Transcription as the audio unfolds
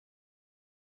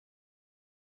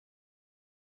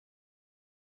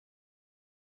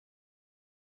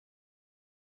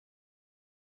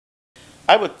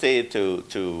I would say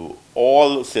to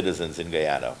all citizens in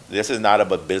Guyana, this is not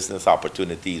about business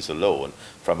opportunities alone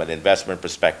from an investment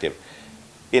perspective.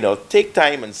 Take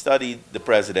time and study the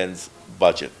president's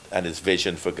budget and his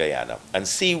vision for Guyana and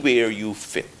see where you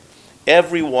fit.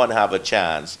 Everyone have a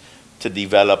chance to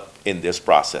develop in this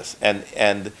process.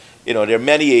 And there are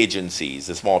many agencies,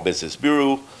 the Small Business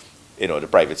Bureau, the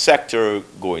private sector,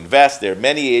 Go Invest. There are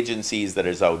many agencies that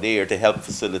is out there to help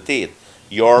facilitate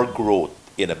your growth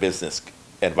in a business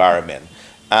environment.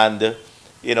 And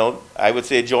I would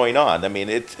say join on. I mean,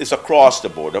 it's across the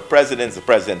board. The president's the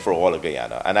president for all of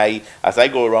Guyana. And as I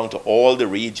go around to all the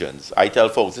regions, I tell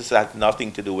folks this has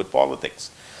nothing to do with politics.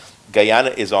 Guyana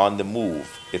is on the move.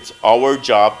 It's our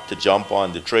job to jump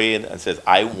on the train and says,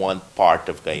 I want part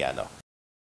of Guyana.